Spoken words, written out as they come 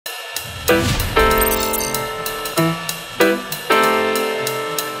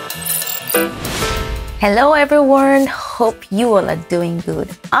Hello everyone, hope you all are doing good.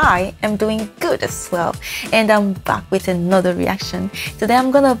 I am doing good as well, and I'm back with another reaction. Today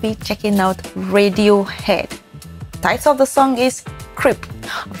I'm gonna be checking out Radiohead. The title of the song is Creep.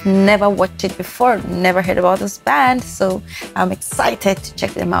 I've never watched it before, never heard about this band, so I'm excited to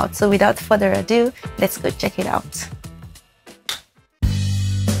check them out. So without further ado, let's go check it out.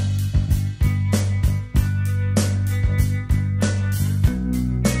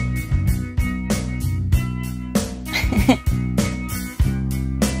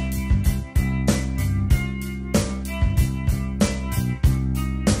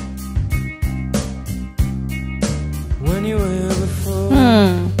 When you were here before,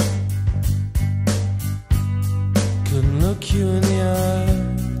 couldn't look you in the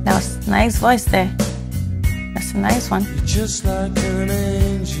eye. That was a nice voice there. That's a nice one. You're just like an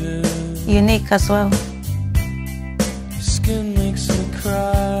angel. Unique as well. Your skin makes me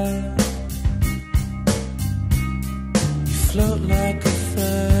cry. You float like a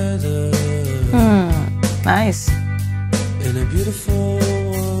feather. Nice. In a beautiful world.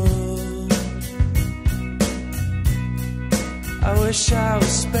 I wish I was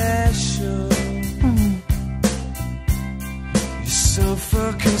special. You're so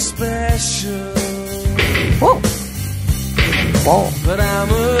fucking special. Whoa. Whoa. But I'm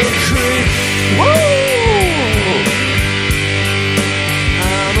a creep. Whoa.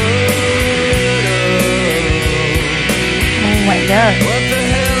 I'm a weirdo. Oh my god. What the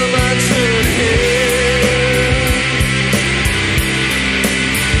hell am I doing here?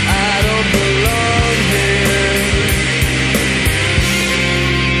 I don't belong here.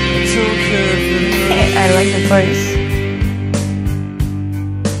 I don't care if I like the voice.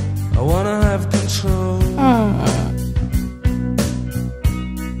 I wanna have control. I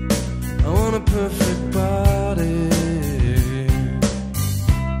want a perfect body.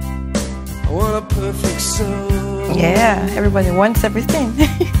 I want a perfect soul. Yeah, everybody wants everything.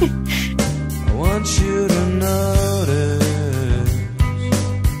 I want you to notice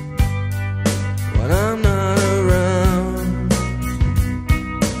when I'm not around.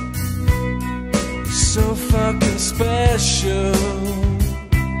 You're so fucking special.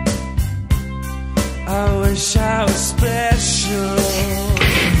 I wish I was special.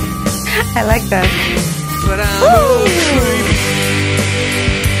 I like that. But I'm a creep.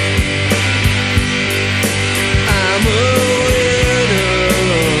 I'm a weirdo.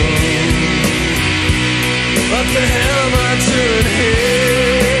 What the hell am I doing here?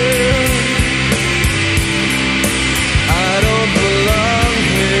 I don't belong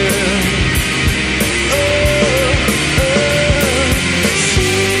here.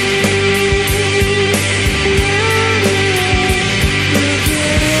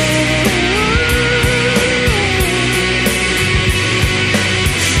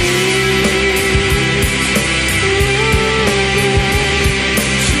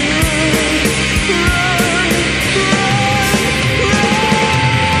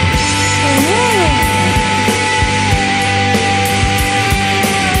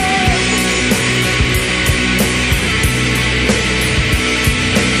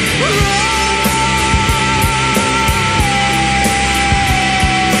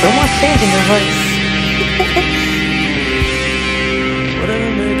 So much change in the voice. Whatever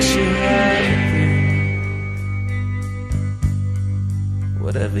makes you happy,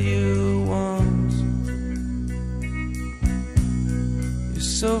 whatever you want. You're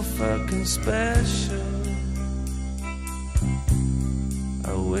so fucking special.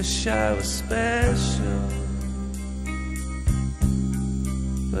 I wish I was special,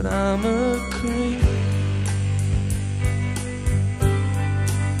 but I'm a creep.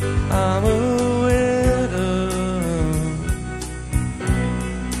 I'm a weirdo.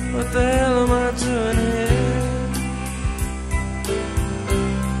 What the hell am I doing here?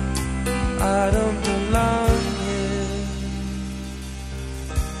 I don't belong here.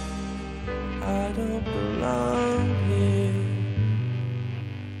 I don't belong here.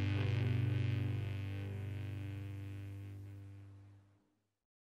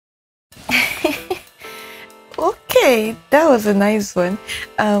 Okay, that was a nice one.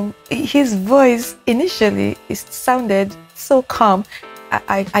 His voice initially it sounded so calm.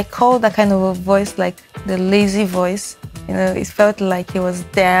 I call that kind of a voice like the lazy voice. You know, it felt like he was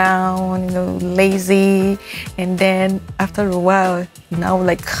down, you know, lazy, and then after a while, he now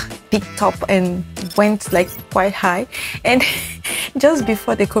like picked up and went like quite high. And just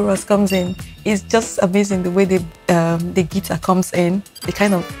before the chorus comes in, it's just amazing the way the guitar comes in. It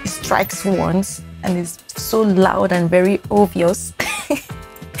kind of strikes once, and it's so loud and very obvious.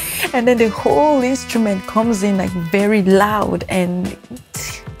 And then the whole instrument comes in like very loud and,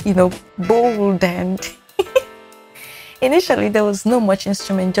 you know, bold. And initially there was no much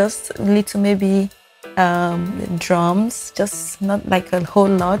instrument, just little, maybe drums, just not like a whole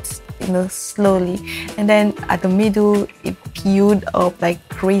lot, you know, slowly. And then at the middle it peeled up like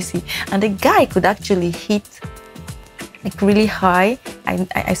crazy, and the guy could actually hit like really high.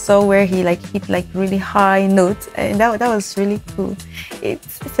 I saw where he like hit like really high notes, and that was really cool.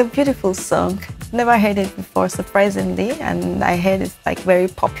 It's a beautiful song. Never heard it before, surprisingly, and I heard it's like very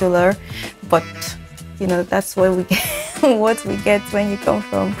popular. But you know, that's what we get. What we get when you come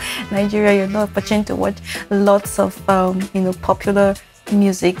from Nigeria. You're not opportunity to watch lots of you know, popular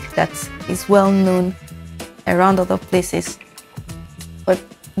music that is well known around other places. But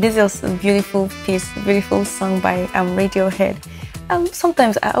this is a beautiful piece, beautiful song by Radiohead.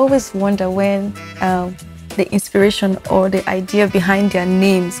 Sometimes I always wonder when the inspiration or the idea behind their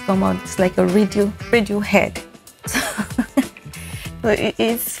names come out. It's like a Radiohead. So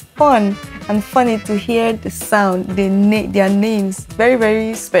it's fun and funny to hear the sound, their names, very,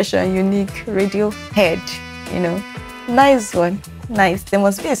 very special and unique. Radiohead, you know. Nice one, nice. There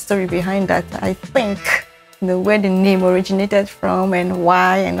must be a story behind that, I think. You know, where the name originated from and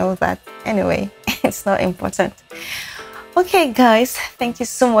why and all that. Anyway, it's not important. Okay, guys, thank you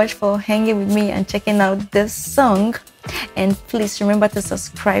so much for hanging with me and checking out this song. And please remember to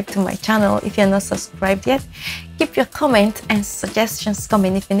subscribe to my channel if you're not subscribed yet. Keep your comments and suggestions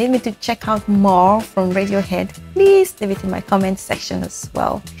coming. If you need me to check out more from Radiohead, please leave it in my comment section as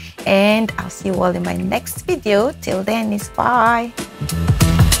well. And I'll see you all in my next video. Till then, it's bye.